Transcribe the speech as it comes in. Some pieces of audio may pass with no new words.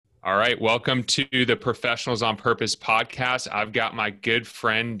All right. Welcome to the Professionals on Purpose podcast. I've got my good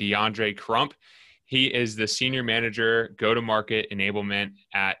friend, DeAndre Crump. He is the Senior Manager, Go-to-Market Enablement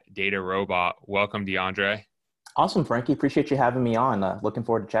at DataRobot. Welcome, DeAndre. Awesome, Frankie. Appreciate you having me on. Looking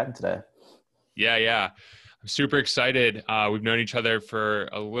forward to chatting today. Yeah. I'm super excited. We've known each other for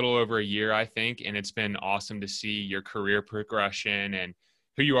a little over a year, I think, and it's been awesome to see your career progression and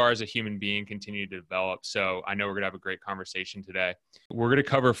who you are as a human being continue to develop. So I know we're going to have a great conversation today. We're going to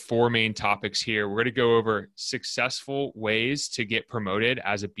cover four main topics here. We're going to go over successful ways to get promoted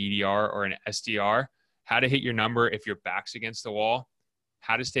as a BDR or an SDR, how to hit your number if your back's against the wall,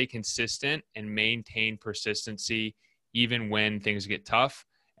 how to stay consistent and maintain persistency even when things get tough,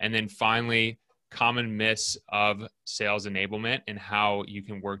 and then finally, common myths of sales enablement and how you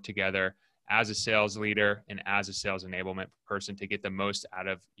can work together as a sales leader and as a sales enablement person to get the most out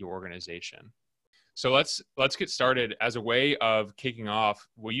of your organization. So let's get started. As a way of kicking off,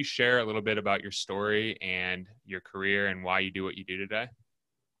 will you share a little bit about your story and your career and why you do what you do today?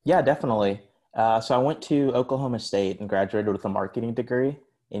 Yeah, definitely. So I went to Oklahoma State and graduated with a marketing degree.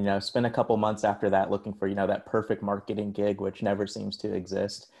 And, spent a couple months after that looking for, that perfect marketing gig, which never seems to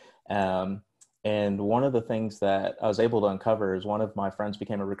exist. And one of the things that I was able to uncover is one of my friends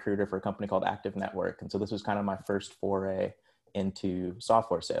became a recruiter for a company called Active Network. And so this was kind of my first foray into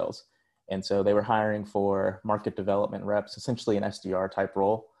software sales. And so they were hiring for market development reps, essentially an SDR type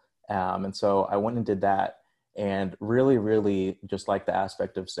role. And so I went and did that and really just like the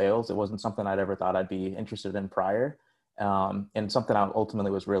aspect of sales. It wasn't something I'd ever thought I'd be interested in prior. And something I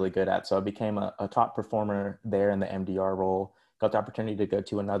ultimately was really good at. So I became a top performer there in the MDR role. Got the opportunity to go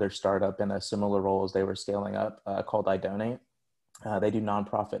to another startup in a similar role as they were scaling up called iDonate. They do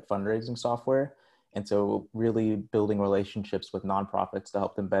nonprofit fundraising software. And so really building relationships with nonprofits to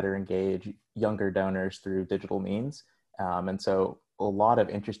help them better engage younger donors through digital means. And so a lot of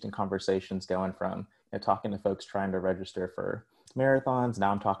interesting conversations going from talking to folks trying to register for marathons.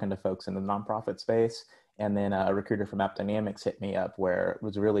 Now I'm talking to folks in the nonprofit space. And then a recruiter from AppDynamics hit me up where it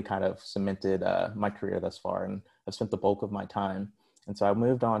was really kind of cemented my career thus far. And I've spent the bulk of my time. And so I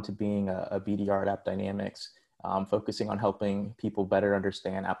moved on to being a BDR at AppDynamics, focusing on helping people better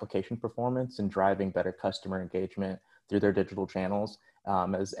understand application performance and driving better customer engagement through their digital channels,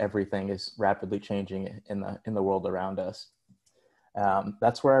 as everything is rapidly changing in the world around us.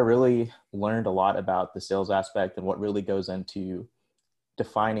 That's where I really learned a lot about the sales aspect and what really goes into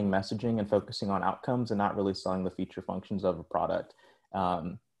defining messaging and focusing on outcomes and not really selling the feature functions of a product.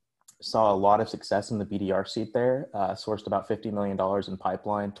 Saw a lot of success in the BDR seat there, sourced about $50 million in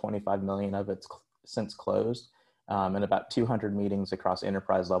pipeline, 25 million of it's since closed, and about 200 meetings across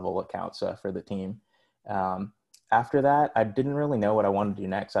enterprise level accounts for the team. After that, I didn't really know what I wanted to do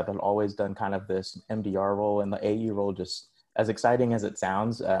next. I've always done kind of this MDR role, and the AE role, just as exciting as it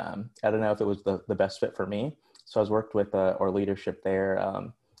sounds, I don't know if it was the best fit for me. So I was worked with our leadership there,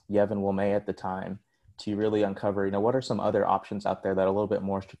 Yevon Wilmay at the time, to really uncover, what are some other options out there that are a little bit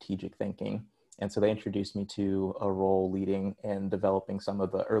more strategic thinking. And so they introduced me to a role leading and developing some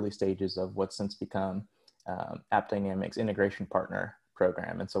of the early stages of what's since become AppDynamics integration partner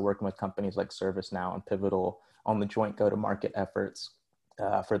program. And so working with companies like ServiceNow and Pivotal on the joint go-to-market efforts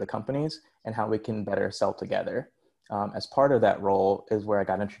for the companies and how we can better sell together. As part of that role is where I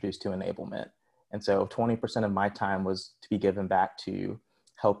got introduced to enablement. And so 20% of my time was to be given back to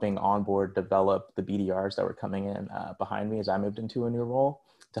helping onboard, develop the BDRs that were coming in behind me as I moved into a new role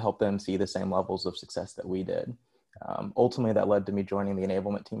to help them see the same levels of success that we did. Ultimately, that led to me joining the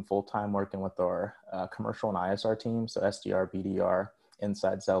enablement team full-time, working with our commercial and ISR team, so SDR, BDR,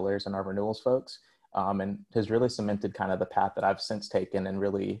 inside sellers, and our renewals folks, and has really cemented kind of the path that I've since taken and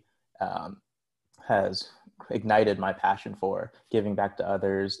really has ignited my passion for giving back to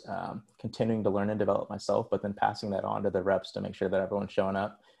others, continuing to learn and develop myself, but then passing that on to the reps to make sure that everyone's showing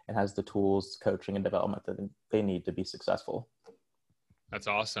up and has the tools, coaching, and development that they need to be successful. That's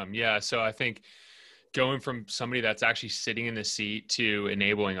awesome. Yeah. So I think going from somebody that's actually sitting in the seat to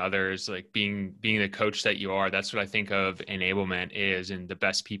enabling others, like being the coach that you are, that's what I think of enablement is. And the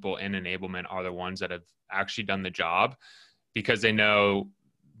best people in enablement are the ones that have actually done the job because they know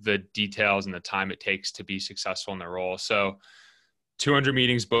the details and the time it takes to be successful in their role. So 200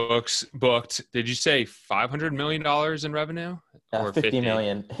 meetings booked. Did you say $500 million in revenue or 50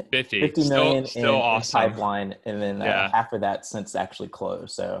 million? 50, 50 million still awesome. in pipeline. And then half of that since actually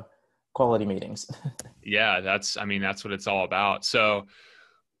closed. So quality meetings. Yeah, that's what it's all about. So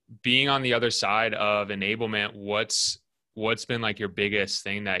being on the other side of enablement, what's been like your biggest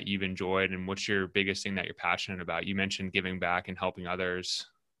thing that you've enjoyed and what's your biggest thing that you're passionate about? You mentioned giving back and helping others.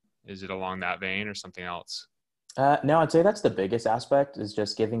 Is it along that vein or something else? No, I'd say that's the biggest aspect is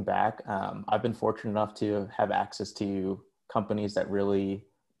just giving back. I've been fortunate enough to have access to companies that really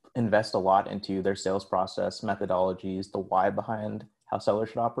invest a lot into their sales process, methodologies, the why behind how sellers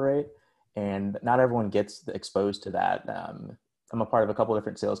should operate. And not everyone gets exposed to that. I'm a part of a couple of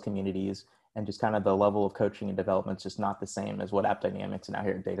different sales communities, and just kind of the level of coaching and development is just not the same as what App Dynamics and out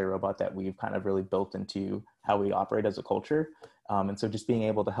here at Data Robot that we've kind of really built into how we operate as a culture. And so just being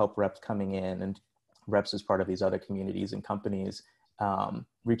able to help reps coming in and reps as part of these other communities and companies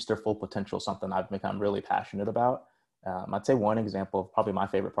reach their full potential, something I've become really passionate about. I'd say one example of probably my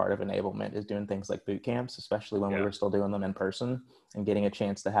favorite part of enablement is doing things like boot camps, especially when we Yeah. were still doing them in person, and getting a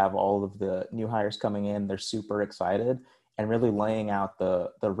chance to have all of the new hires coming in. They're super excited, and really laying out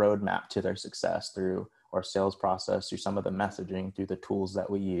the roadmap to their success through our sales process, through some of the messaging, through the tools that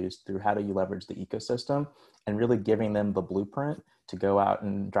we use, through how do you leverage the ecosystem, and really giving them the blueprint to go out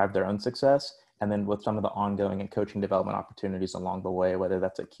and drive their own success. And then with some of the ongoing and coaching development opportunities along the way, whether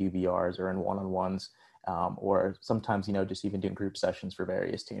that's at QBRs or in one-on-ones, or sometimes, just even doing group sessions for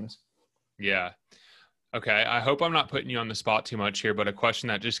various teams. Yeah. Okay. I hope I'm not putting you on the spot too much here, but a question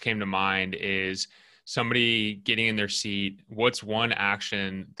that just came to mind is somebody getting in their seat. What's one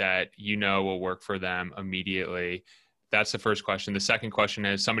action that will work for them immediately? That's the first question. The second question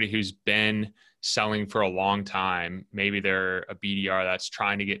is somebody who's been selling for a long time. Maybe they're a BDR that's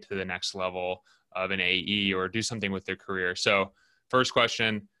trying to get to the next level of an AE or do something with their career. So first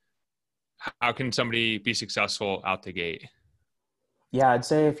question, how can somebody be successful out the gate? Yeah, I'd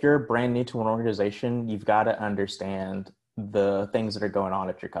say if you're brand new to an organization, you've got to understand the things that are going on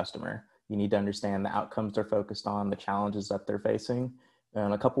at your customer. You need to understand the outcomes they're focused on, the challenges that they're facing.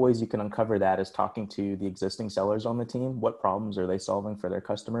 And a couple ways you can uncover that is talking to the existing sellers on the team. What problems are they solving for their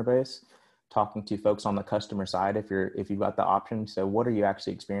customer base? Talking to folks on the customer side if you've got the option. So what are you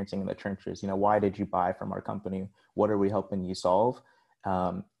actually experiencing in the trenches? Why did you buy from our company? What are we helping you solve?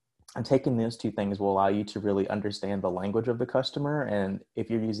 And taking those two things will allow you to really understand the language of the customer. And if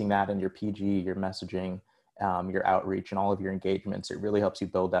you're using that in your PG, your messaging, your outreach, and all of your engagements, it really helps you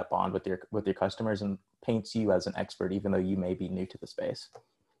build that bond with your customers and paints you as an expert, even though you may be new to the space.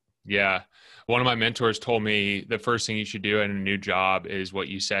 Yeah. One of my mentors told me the first thing you should do in a new job is what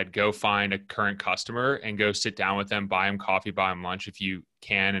you said, go find a current customer and go sit down with them, buy them coffee, buy them lunch if you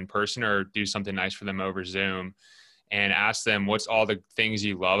can in person, or do something nice for them over Zoom, and ask them what's all the things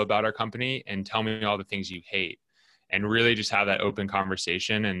you love about our company and tell me all the things you hate, and really just have that open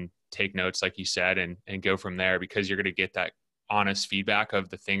conversation and take notes, like you said, and go from there, because you're going to get that honest feedback of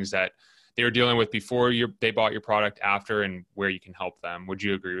the things that they were dealing with before they bought your product, after, and where you can help them. Would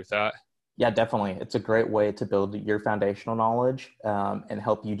you agree with that? Yeah, definitely. It's a great way to build your foundational knowledge and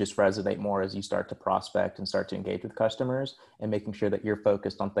help you just resonate more as you start to prospect and start to engage with customers, and making sure that you're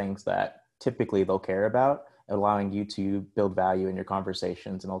focused on things that typically they'll care about, allowing you to build value in your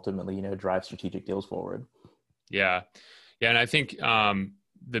conversations and ultimately, drive strategic deals forward. Yeah. Yeah. And I think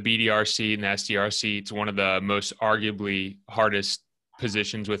the BDR seat and the SDR seat is one of the most arguably hardest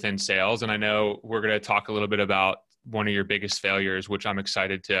positions within sales. And I know we're going to talk a little bit about one of your biggest failures, which I'm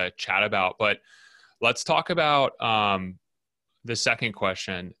excited to chat about. But let's talk about the second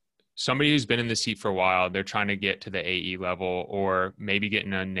question. Somebody who's been in the seat for a while, they're trying to get to the AE level or maybe get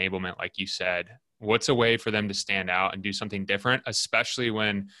an enablement, like you said. What's a way for them to stand out and do something different, especially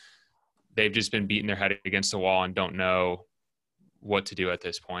when they've just been beating their head against the wall and don't know what to do at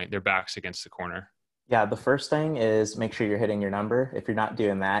this point? Their back's against the corner. Yeah, the first thing is make sure you're hitting your number. If you're not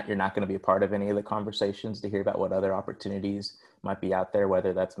doing that, you're not going to be a part of any of the conversations to hear about what other opportunities might be out there,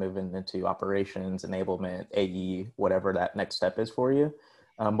 whether that's moving into operations, enablement, AE, whatever that next step is for you.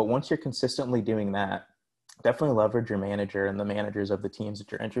 But once you're consistently doing that, definitely leverage your manager and the managers of the teams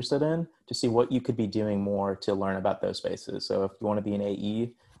that you're interested in to see what you could be doing more to learn about those spaces. So if you want to be an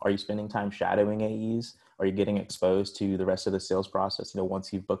AE, are you spending time shadowing AEs? Are you getting exposed to the rest of the sales process,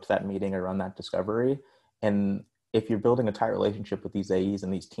 once you've booked that meeting or run that discovery? And if you're building a tight relationship with these AEs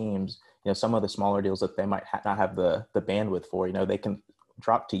and these teams, some of the smaller deals that they might not have the bandwidth for, they can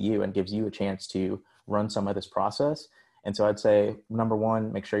drop to you and gives you a chance to run some of this process. And so I'd say, number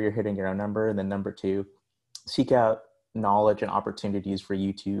one, make sure you're hitting your own number. And then number two, seek out knowledge and opportunities for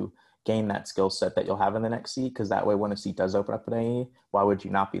you to gain that skill set that you'll have in the next seat. Because that way, when a seat does open up in AE, why would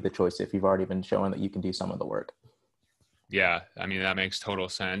you not be the choice if you've already been showing that you can do some of the work? Yeah. I mean, that makes total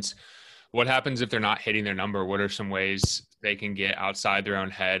sense. What happens if they're not hitting their number? What are some ways they can get outside their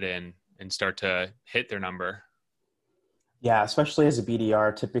own head and start to hit their number? Yeah, especially as a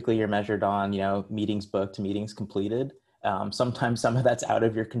BDR, typically you're measured on, meetings booked, meetings completed. Sometimes some of that's out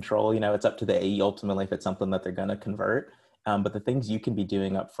of your control. It's up to the AE ultimately if it's something that they're going to convert. But the things you can be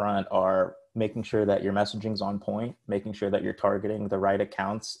doing up front are making sure that your messaging's on point, making sure that you're targeting the right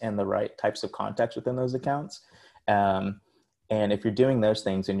accounts and the right types of contacts within those accounts. Um, and if you're doing those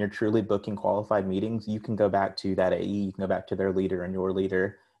things and you're truly booking qualified meetings, you can go back to that AE, you can go back to their leader and your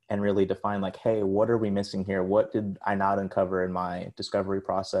leader and really define like, hey, what are we missing here? What did I not uncover in my discovery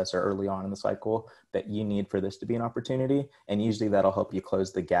process or early on in the cycle that you need for this to be an opportunity? And usually that'll help you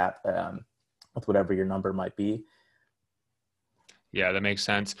close the gap with whatever your number might be. Yeah, that makes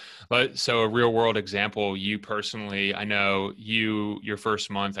sense. But so a real world example, you personally, I know your first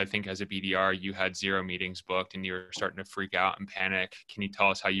month, I think as a BDR, you had 0 meetings booked and you were starting to freak out and panic. Can you tell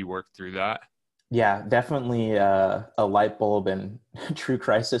us how you worked through that? Yeah, definitely a light bulb and true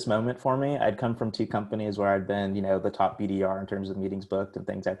crisis moment for me. I'd come from 2 companies where I'd been, the top BDR in terms of meetings booked and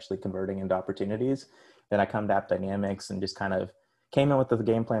things actually converting into opportunities. Then I come to AppDynamics and just kind of came in with the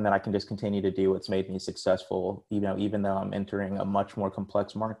game plan that I can just continue to do what's made me successful, even though I'm entering a much more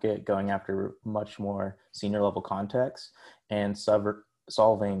complex market, going after much more senior level contexts and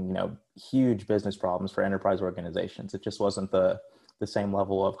solving, huge business problems for enterprise organizations. It just wasn't the same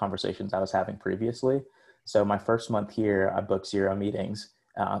level of conversations I was having previously. So my first month here, I booked 0 meetings.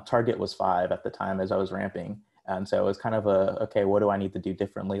 Target was 5 at the time as I was ramping. And so it was kind of okay, what do I need to do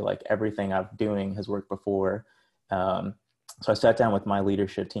differently? Like everything I'm doing has worked before. So I sat down with my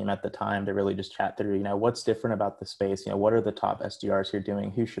leadership team at the time to really just chat through, what's different about the space? What are the top SDRs here doing?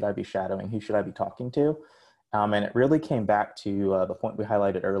 Who should I be shadowing? Who should I be talking to? And it really came back to the point we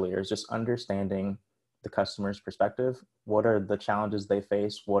highlighted earlier, is just understanding the customer's perspective. What are the challenges they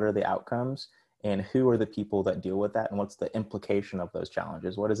face? What are the outcomes? And who are the people that deal with that? And what's the implication of those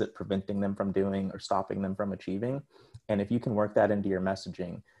challenges? What is it preventing them from doing or stopping them from achieving? And if you can work that into your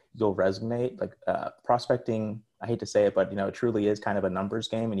messaging, you'll resonate. Like prospecting, I hate to say it, but it truly is kind of a numbers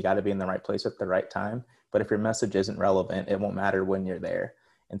game and you got to be in the right place at the right time. But if your message isn't relevant, it won't matter when you're there.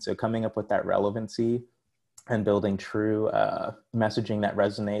 And so coming up with that relevancy and building true messaging that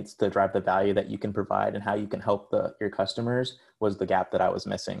resonates to drive the value that you can provide and how you can help your customers was the gap that I was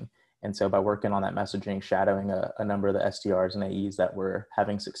missing. And so by working on that messaging, shadowing a number of the SDRs and AEs that were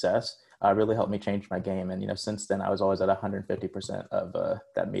having success, really helped me change my game. And, since then I was always at 150% of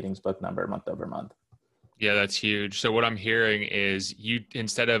that meetings book number month over month. Yeah, that's huge. So what I'm hearing is you,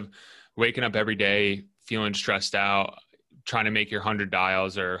 instead of waking up every day feeling stressed out, trying to make your 100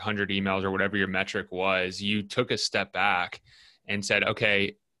 dials or 100 emails or whatever your metric was, you took a step back and said,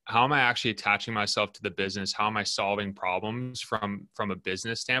 okay, how am I actually attaching myself to the business? How am I solving problems from a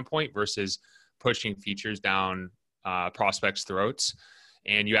business standpoint versus pushing features down prospects' throats?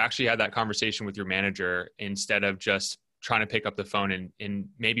 And you actually had that conversation with your manager instead of just trying to pick up the phone and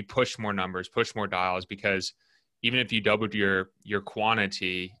maybe push more numbers, push more dials, because even if you doubled your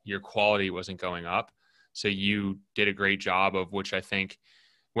quantity, your quality wasn't going up. So you did a great job of, which I think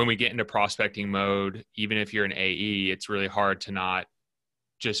when we get into prospecting mode, even if you're an AE, it's really hard to not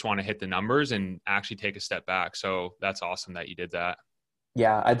just want to hit the numbers and actually take a step back. So that's awesome that you did that.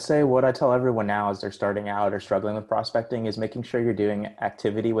 Yeah, I'd say what I tell everyone now as they're starting out or struggling with prospecting is making sure you're doing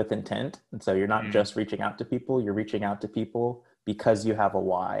activity with intent. And so you're not just reaching out to people, you're reaching out to people because you have a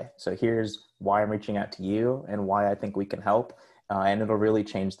why. So here's why I'm reaching out to you and why I think we can help. And it'll really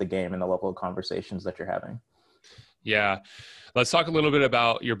change the game and the level of conversations that you're having. Yeah. Let's talk a little bit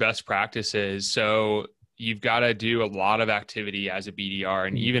about your best practices. So you've got to do a lot of activity as a BDR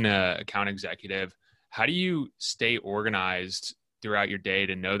and even a account executive. How do you stay organized throughout your day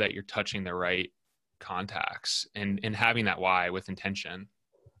to know that you're touching the right contacts and having that why with intention?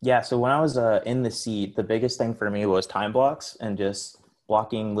 Yeah. So when I was in the seat, the biggest thing for me was time blocks and just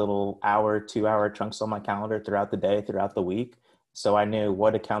blocking little hour, 2 hour chunks on my calendar throughout the day, throughout the week. So I knew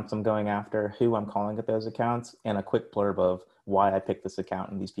what accounts I'm going after, who I'm calling at those accounts, and a quick blurb of why I picked this account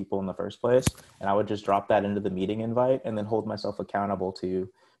and these people in the first place. And I would just drop that into the meeting invite and then hold myself accountable to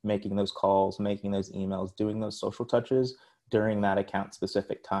making those calls, making those emails, doing those social touches during that account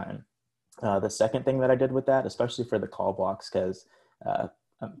specific time. The second thing that I did with that, especially for the call blocks, because uh,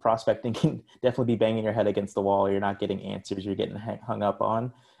 prospecting can definitely be banging your head against the wall. You're not getting answers you're getting hung up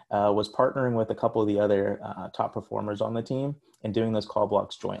on, was partnering with a couple of the other top performers on the team and doing those call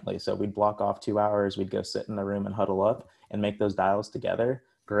blocks jointly. So we'd block off 2 hours, we'd go sit in the room and huddle up and make those dials together.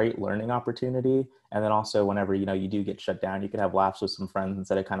 Great learning opportunity. And then also whenever, you do get shut down, you can have laughs with some friends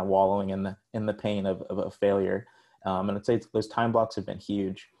instead of kind of wallowing in the pain of a failure. And I'd say those time blocks have been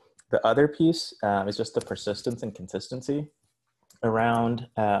huge. The other piece is just the persistence and consistency around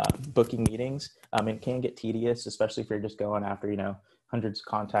booking meetings. It can get tedious, especially if you're just going after, hundreds of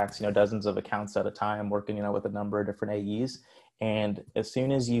contacts, dozens of accounts at a time, working, with a number of different AEs. And as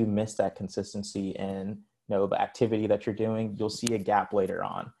soon as you miss that consistency in, the activity that you're doing, you'll see a gap later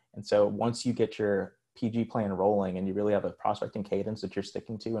on. And so once you get your PG plan rolling and you really have a prospecting cadence that you're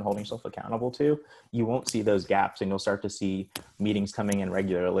sticking to and holding yourself accountable to, you won't see those gaps, and you'll start to see meetings coming in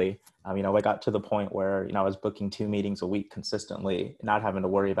regularly. I got to the point where, I was booking 2 meetings a week consistently, not having to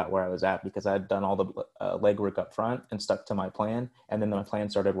worry about where I was at because I had done all the legwork up front and stuck to my plan. And then my plan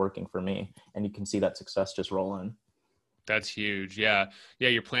started working for me, and you can see that success just roll in. That's huge. Yeah. Yeah.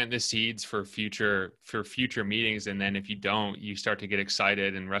 You're planting the seeds for future meetings. And then if you don't, you start to get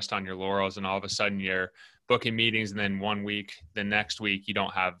excited and rest on your laurels, and all of a sudden you're booking meetings. And then one week, the next week, you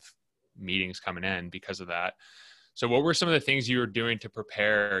don't have meetings coming in because of that. So what were some of the things you were doing to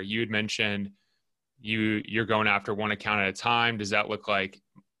prepare? You had mentioned you're going after one account at a time. Does that look like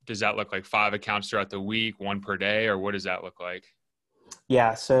 5 accounts throughout the week, 1 per day, or what does that look like?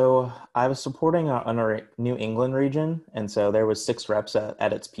 Yeah, so I was supporting a New England region, and so there was 6 reps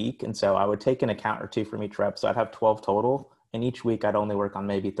at its peak, and so I would take an account or 2 from each rep, so I'd have 12 total, and each week I'd only work on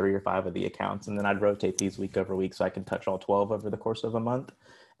maybe 3 or 5 of the accounts, and then I'd rotate these week over week so I can touch all 12 over the course of a month,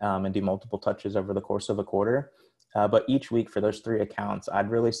 and do multiple touches over the course of a quarter. But each week for those 3 accounts, I'd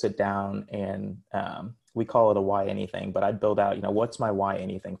really sit down and we call it a why anything, but I'd build out, what's my why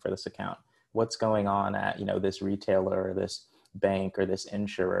anything for this account? What's going on at, this retailer or this bank or this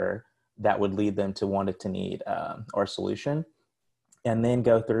insurer that would lead them to want it to need our solution, and then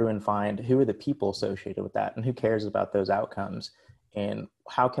go through and find who are the people associated with that and who cares about those outcomes, and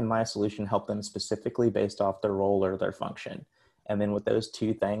how can my solution help them specifically based off their role or their function. And then with those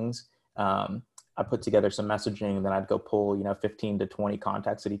 2 things, I put together some messaging, and then I'd go pull 15 to 20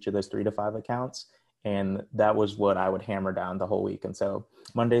 contacts at each of those 3 to 5 accounts. And that was what I would hammer down the whole week. And so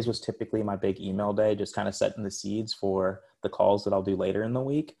Mondays was typically my big email day, just kind of setting the seeds for the calls that I'll do later in the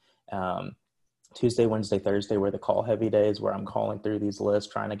week. Tuesday, Wednesday, Thursday were the call heavy days where I'm calling through these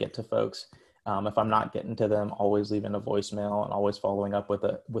lists, trying to get to folks. If I'm not getting to them, always leaving a voicemail and always following up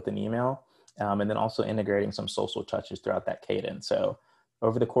with an email. And then also integrating some social touches throughout that cadence. So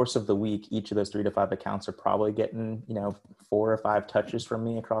over the course of the week, each of those 3 to 5 accounts are probably getting, 4 or 5 touches from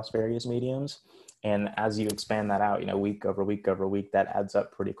me across various mediums. And as you expand that out, week over week over week, that adds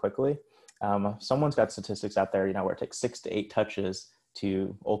up pretty quickly. Someone's got statistics out there, where it takes 6 to 8 touches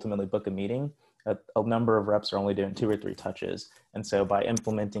to ultimately book a meeting. A number of reps are only doing 2 or 3 touches. And so by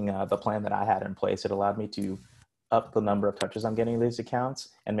implementing the plan that I had in place, it allowed me to up the number of touches I'm getting in these accounts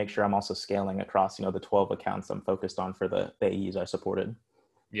and make sure I'm also scaling across, the 12 accounts I'm focused on for the AEs I supported.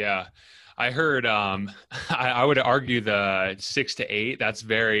 Yeah. I heard, I would argue the 6 to 8, that's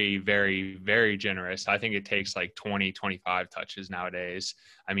very, very, very generous. I think it takes like 20, 25 touches nowadays.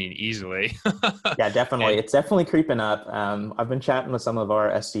 I mean, easily. Yeah, definitely. It's definitely creeping up. I've been chatting with some of our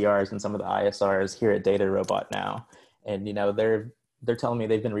SDRs and some of the ISRs here at Data Robot now. And, they're telling me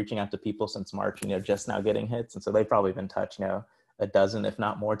they've been reaching out to people since March, just now getting hits. And so they've probably been touched, a dozen, if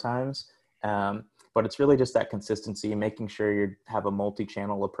not more times. But it's really just that consistency, making sure you have a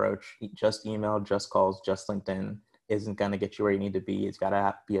multi-channel approach. Just email, just calls, just LinkedIn isn't going to get you where you need to be. It's got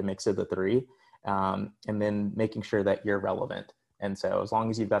to be a mix of the 3. And then making sure that you're relevant. And so as long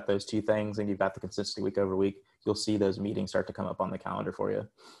as you've got those 2 things and you've got the consistency week over week, you'll see those meetings start to come up on the calendar for you.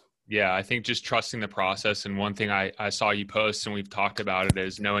 Yeah, I think just trusting the process. And one thing I saw you post, and we've talked about it,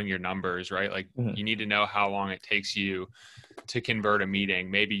 is knowing your numbers, right? Like you need to know how long it takes you to convert a meeting.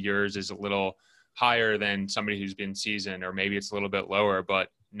 Maybe yours is a little higher than somebody who's been seasoned, or maybe it's a little bit lower, but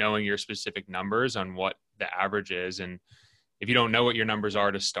knowing your specific numbers on what the average is. And if you don't know what your numbers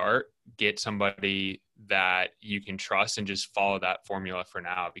are to start, get somebody that you can trust and just follow that formula for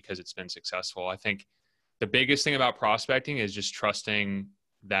now, because it's been successful. I think the biggest thing about prospecting is just trusting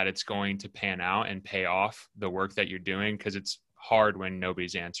that it's going to pan out and pay off the work that you're doing, because it's hard when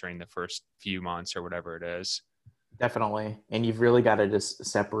nobody's answering the first few months or whatever it is. Definitely. And you've really got to just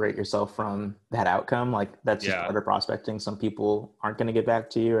separate yourself from that outcome. Like that's just part of prospecting. Some people aren't going to get back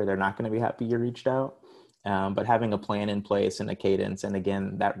to you, or they're not going to be happy you reached out. But having a plan in place and a cadence, and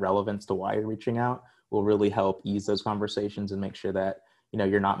again, that relevance to why you're reaching out will really help ease those conversations and make sure that,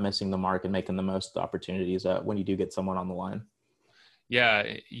 you're not missing the mark and making the most of the opportunities when you do get someone on the line. Yeah.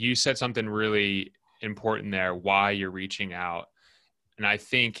 You said something really important there, why you're reaching out. And I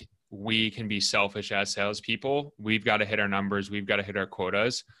think we can be selfish as salespeople. We've got to hit our numbers. We've got to hit our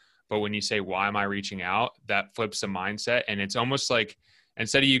quotas. But when you say, why am I reaching out? That flips the mindset. And it's almost like,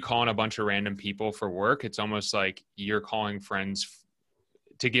 instead of you calling a bunch of random people for work, it's almost like you're calling friends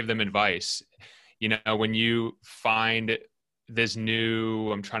to give them advice. When you find this new,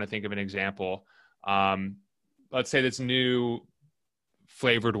 I'm trying to think of an example. Let's say this new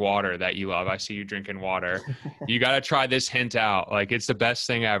flavored water that you love. I see you drinking water. You got to try this hint out. Like, it's the best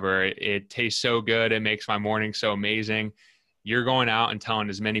thing ever. It tastes so good. It makes my morning so amazing. you're going out and telling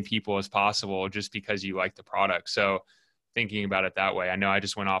as many people as possible just because you like the product. So thinking about it that way, I know I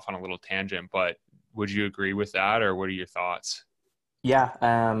just went off on a little tangent, but would you agree with that, or what are your thoughts? Yeah,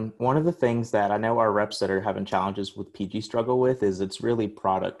 one of the things that I know our reps that are having challenges with PG struggle with is it's really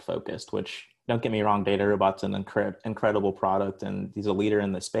product focused, which don't get me wrong, DataRobot's an incredible product and he's a leader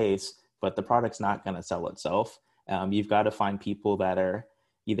in the space, but the product's not going to sell itself. You've got to find people that are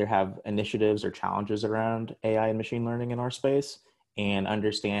either have initiatives or challenges around AI and machine learning in our space and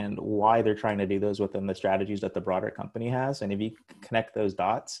understand why they're trying to do those within the strategies that the broader company has. And if you connect those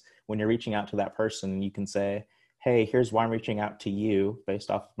dots, when you're reaching out to that person, you can say, hey, here's why I'm reaching out to you based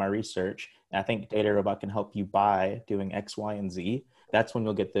off of my research. And I think DataRobot can help you by doing X, Y, and Z. That's when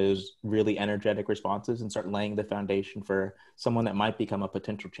you'll get those really energetic responses and start laying the foundation for someone that might become a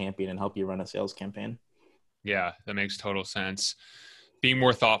potential champion and help you run a sales campaign. Yeah, that makes total sense. Being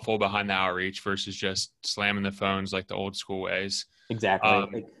more thoughtful behind the outreach versus just slamming the phones like the old school ways.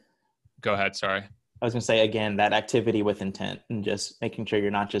 Exactly. Go ahead. Sorry. I was going to say, again, that activity with intent and just making sure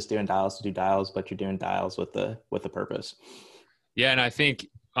you're not just doing dials to do dials, but you're doing dials with a purpose. Yeah. And I think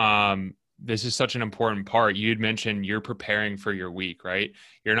this is such an important part. You'd mentioned you're preparing for your week, right?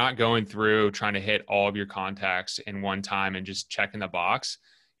 You're not going through trying to hit all of your contacts in one time and just checking the box.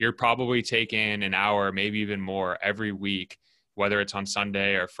 You're probably taking an hour, maybe even more every week, whether it's on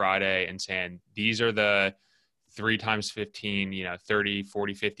Sunday or Friday, and saying, these are the 3 times 15, 30,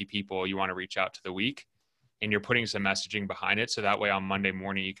 40, 50 people you want to reach out to the week. And you're putting some messaging behind it. So that way on Monday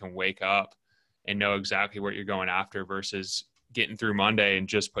morning, you can wake up and know exactly what you're going after versus getting through Monday and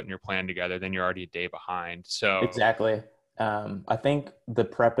just putting your plan together. Then you're already a day behind. So exactly. I think the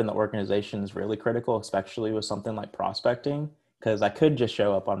prep in the organization is really critical, especially with something like prospecting, because I could just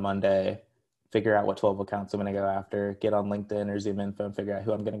show up on Monday, figure out what 12 accounts I'm going to go after, get on LinkedIn or Zoom Info and figure out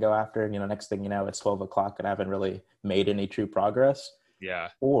who I'm going to go after. And, next thing you know, it's 12 o'clock and I haven't really made any true progress. yeah.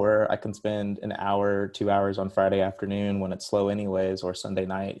 Or I can spend an hour, 2 hours on Friday afternoon when it's slow anyways, or Sunday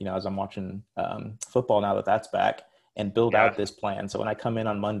night, as I'm watching football now that that's back, and build Yeah. out this plan. So when I come in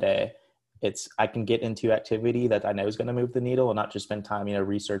on Monday, I can get into activity that I know is going to move the needle and not just spend time,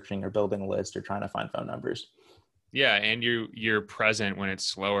 researching or building a list or trying to find phone numbers. Yeah. And you're present when it's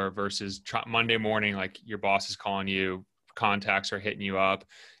slower versus Monday morning, like your boss is calling you, contacts are hitting you up.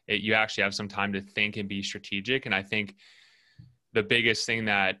 You actually have some time to think and be strategic. And I think the biggest thing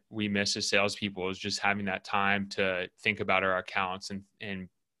that we miss as salespeople is just having that time to think about our accounts and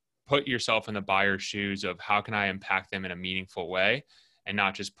put yourself in the buyer's shoes of how can I impact them in a meaningful way and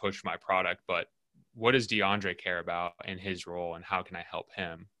not just push my product, but what does DeAndre care about in his role and how can I help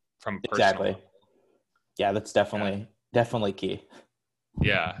him from a personal Exactly. Yeah, that's definitely key.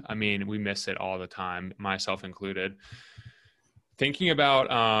 Yeah. I mean, we miss it all the time, myself included. Thinking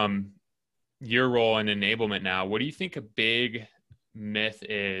about your role in enablement now, what do you think a big myth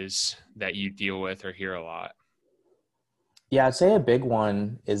is that you deal with or hear a lot? Yeah, I'd say a big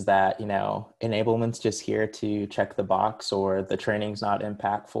one is that, enablement's just here to check the box, or the training's not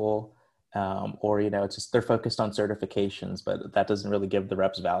impactful, or, it's just they're focused on certifications, but that doesn't really give the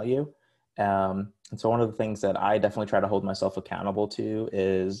reps value. And so one of the things that I definitely try to hold myself accountable to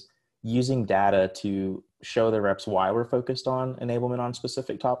is using data to show the reps why we're focused on enablement on a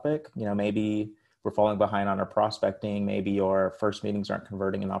specific topic. Maybe we're falling behind on our prospecting, maybe your first meetings aren't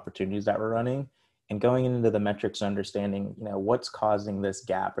converting in opportunities that we're running, and going into the metrics, understanding, what's causing this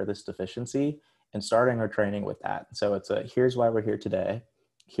gap or this deficiency, and starting our training with that. So here's why we're here today.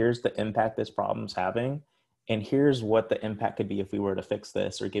 Here's the impact this problem's having. And here's what the impact could be if we were to fix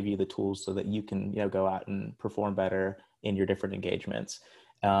this, or give you the tools so that you can, go out and perform better in your different engagements.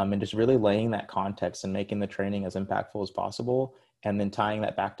 And just really laying that context and making the training as impactful as possible. And then tying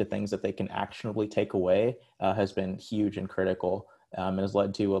that back to things that they can actionably take away has been huge and critical. And has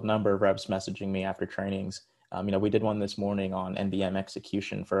led to a number of reps messaging me after trainings. We did one this morning on NBM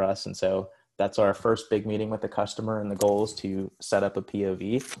execution for us. And so that's our first big meeting with the customer, and the goal is to set up a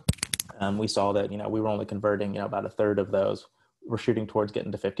POV. We saw that, we were only converting, about a third of those. We're shooting towards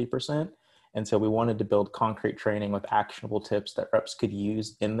getting to 50%. And so we wanted to build concrete training with actionable tips that reps could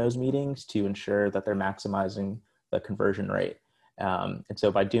use in those meetings to ensure that they're maximizing the conversion rate. And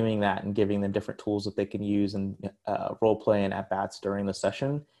so by doing that and giving them different tools that they can use and role play and at bats during the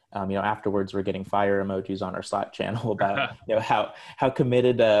session, afterwards we're getting fire emojis on our Slack channel about how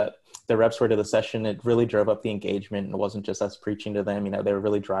committed the reps were to the session. It really drove up the engagement, and it wasn't just us preaching to them. They were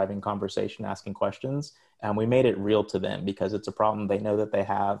really driving conversation, asking questions, and we made it real to them because it's a problem they know that they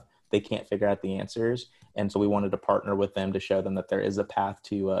have. They can't figure out the answers, and so we wanted to partner with them to show them that there is a path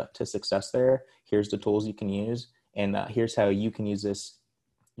to success there. Here's the tools you can use, and here's how you can use this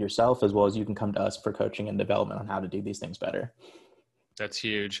yourself, as well as you can come to us for coaching and development on how to do these things better. That's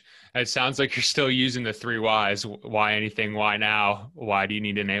huge. It sounds like you're still using the 3 whys. Why anything? Why now? Why do you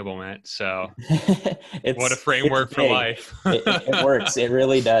need enablement? So what a it's framework for big. life. It works. It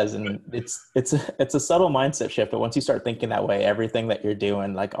really does. And it's a subtle mindset shift, but once you start thinking that way, everything that you're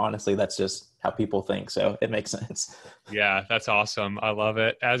doing, like, honestly, that's just how people think. So it makes sense. Yeah, that's awesome. I love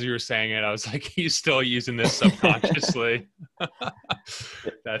it. As you were saying it, I was like, he's still using this subconsciously.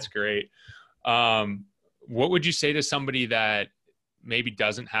 That's great. What would you say to somebody that maybe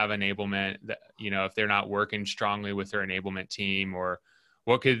doesn't have enablement, that, if they're not working strongly with their enablement team, or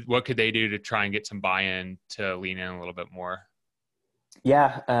what could they do to try and get some buy-in to lean in a little bit more?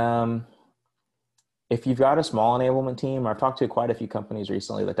 Yeah. If you've got a small enablement team, I've talked to quite a few companies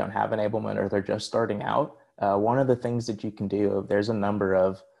recently that don't have enablement or they're just starting out. One of the things that you can do, there's a number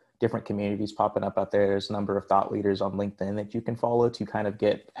of different communities popping up out there. There's a number of thought leaders on LinkedIn that you can follow to kind of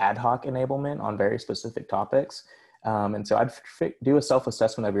get ad hoc enablement on very specific topics. And so I'd do a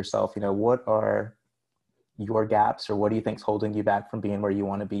self-assessment of yourself. What are your gaps, or what do you think is holding you back from being where you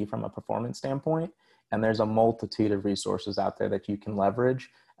want to be from a performance standpoint? And there's a multitude of resources out there that you can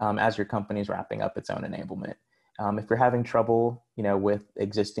leverage as your company is wrapping up its own enablement. If you're having trouble, with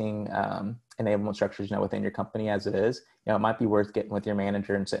existing enablement structures, within your company as it is, it might be worth getting with your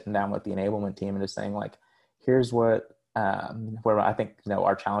manager and sitting down with the enablement team and just saying, like, here's what, where I think,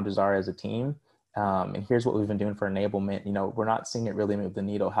 our challenges are as a team. And here's what we've been doing for enablement. We're not seeing it really move the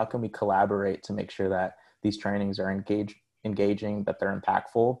needle. How can we collaborate to make sure that these trainings are engaging, that they're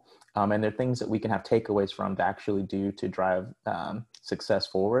impactful, and they're things that we can have takeaways from to actually do to drive success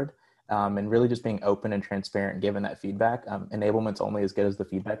forward, and really just being open and transparent and giving that feedback. Enablement's only as good as the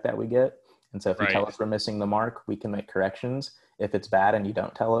feedback that we get. And so if you tell us we're missing the mark, we can make corrections. If it's bad and you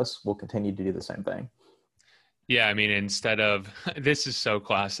don't tell us, we'll continue to do the same thing. Yeah, I mean, instead of, this is so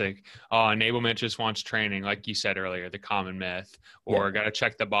classic, enablement just wants training, like you said earlier, the common myth, or got to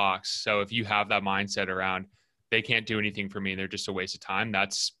check the box. So if you have that mindset around, they can't do anything for me, they're just a waste of time,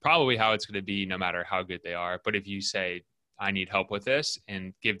 that's probably how it's going to be no matter how good they are. But if you say, I need help with this,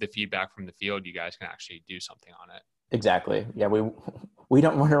 and give the feedback from the field, you guys can actually do something on it. Exactly. Yeah, we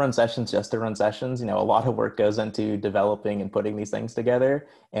don't want to run sessions just to run sessions. A lot of work goes into developing and putting these things together.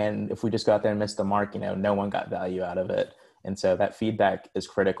 And if we just go out there and miss the mark, no one got value out of it. And so that feedback is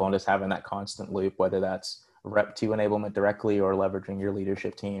critical, and just having that constant loop, whether that's rep to enablement directly or leveraging your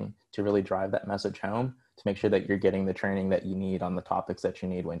leadership team to really drive that message home to make sure that you're getting the training that you need on the topics that you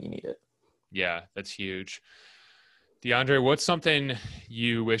need when you need it. Yeah, that's huge. DeAndre, what's something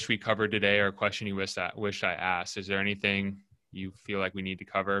you wish we covered today, or a question you wish I asked? Is there anything you feel like we need to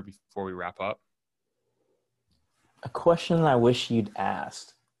cover before we wrap up? A question I wish you'd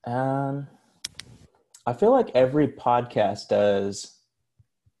asked. I feel like every podcast does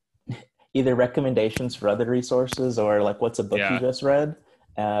either recommendations for other resources or like, what's a book you just read?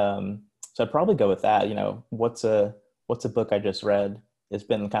 So I'd probably go with that. What's a book I just read? It's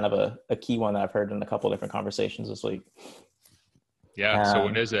been kind of a key one that I've heard in a couple of different conversations this week. Yeah. So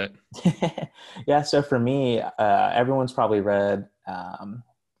what is it? Yeah. So for me, everyone's probably read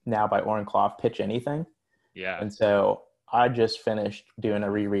now by Oren Klaff, Pitch Anything. Yeah. And so I just finished doing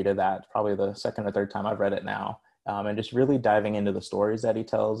a reread of that, probably the second or third time I've read it now. And just really diving into the stories that he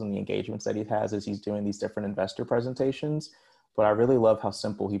tells and the engagements that he has as he's doing these different investor presentations. But I really love how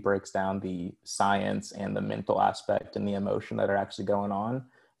simple he breaks down the science and the mental aspect and the emotion that are actually going on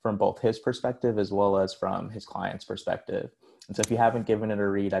from both his perspective as well as from his client's perspective. And so if you haven't given it a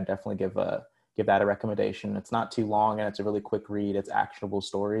read, I'd definitely give that a recommendation. It's not too long and it's a really quick read. It's actionable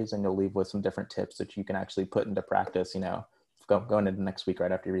stories, and you'll leave with some different tips that you can actually put into practice, going into next week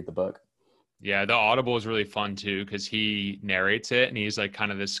right after you read the book. Yeah, the Audible is really fun too, because he narrates it and he's like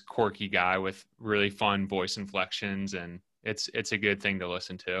kind of this quirky guy with really fun voice inflections, and it's a good thing to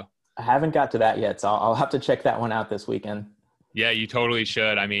listen to. I haven't got to that yet, so I'll have to check that one out this weekend. Yeah, you totally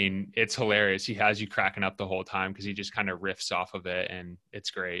should. I mean, it's hilarious. He has you cracking up the whole time because he just kind of riffs off of it, and it's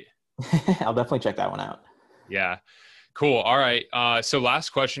great. I'll definitely check that one out. Yeah. Cool. All right. So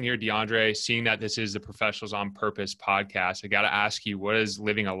last question here, DeAndre, seeing that this is the Professionals on Purpose podcast, I got to ask you, what does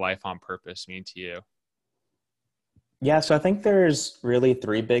living a life on purpose mean to you? Yeah. So I think there's really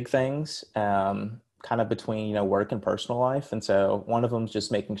three big things, kind of between, work and personal life. And so one of them is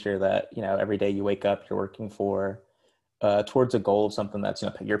just making sure that, every day you wake up, you're working towards a goal of something that's,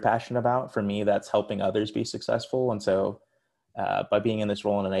 you're passionate about. For me, that's helping others be successful. And so by being in this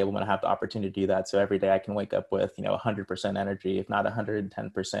role in enablement, I have the opportunity to do that. So every day I can wake up with, 100% energy, if not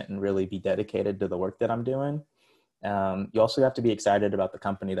 110%, and really be dedicated to the work that I'm doing. You also have to be excited about the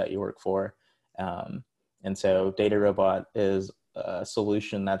company that you work for. And so DataRobot is a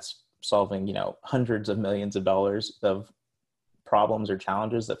solution that's solving, hundreds of millions of dollars of problems or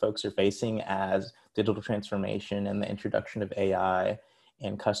challenges that folks are facing as digital transformation and the introduction of AI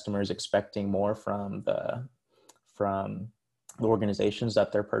and customers expecting more from the organizations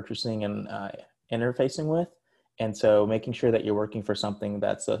that they're purchasing and interfacing with. And so making sure that you're working for something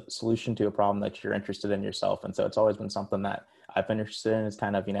that's a solution to a problem that you're interested in yourself. And so it's always been something that I've been interested in, is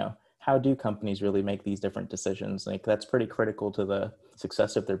kind of, how do companies really make these different decisions? Like, that's pretty critical to the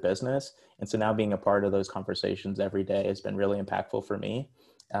success of their business. And so now being a part of those conversations every day has been really impactful for me.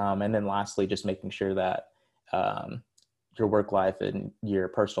 And then lastly, just making sure that your work life and your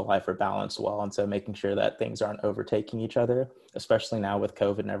personal life are balanced well. And so making sure that things aren't overtaking each other, especially now with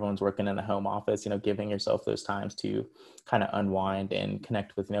COVID and everyone's working in a home office, giving yourself those times to kind of unwind and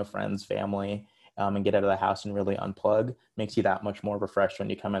connect with, friends, family, and get out of the house and really unplug makes you that much more refreshed when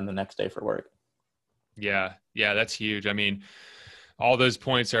you come in the next day for work. Yeah. Yeah. That's huge. I mean, all those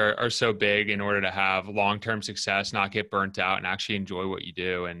points are so big in order to have long-term success, not get burnt out, and actually enjoy what you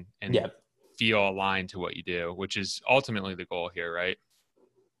do and Yeah. feel aligned to what you do, which is ultimately the goal here, right?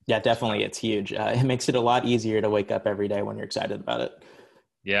 Yeah, definitely. It's huge. It makes it a lot easier to wake up every day when you're excited about it.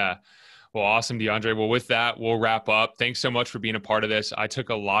 Yeah. Well, awesome, DeAndre. Well, with that, we'll wrap up. Thanks so much for being a part of this. I took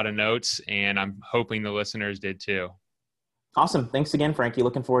a lot of notes, and I'm hoping the listeners did too. Awesome. Thanks again, Frankie.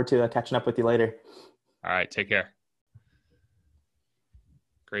 Looking forward to catching up with you later. All right. Take care.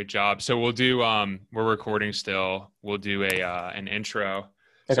 Great job. So we'll do, we're recording still. We'll do an intro.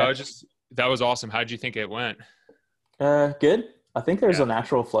 Okay. So that was awesome. How'd you think it went? Good. I think there's a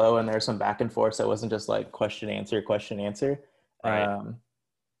natural flow and there's some back and forth. So it wasn't just like question, answer. Right.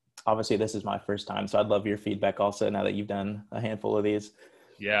 Obviously this is my first time, so I'd love your feedback also now that you've done a handful of these.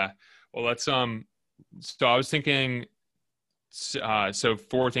 Yeah. Well, let's, so I was thinking, so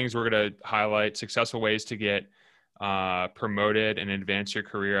 4 things we're going to highlight: successful ways to get promoted and advance your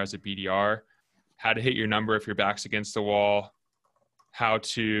career as a BDR, how to hit your number if your back's against the wall, how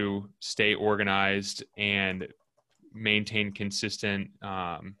to stay organized and maintain consistency,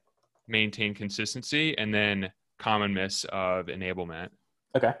 and then common myths of enablement.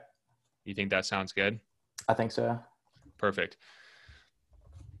 Okay. You think that sounds good? I think so. Perfect.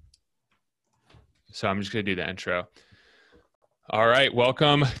 So I'm just going to do the intro. All right.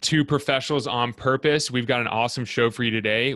 Welcome to Professionals on Purpose. We've got an awesome show for you today.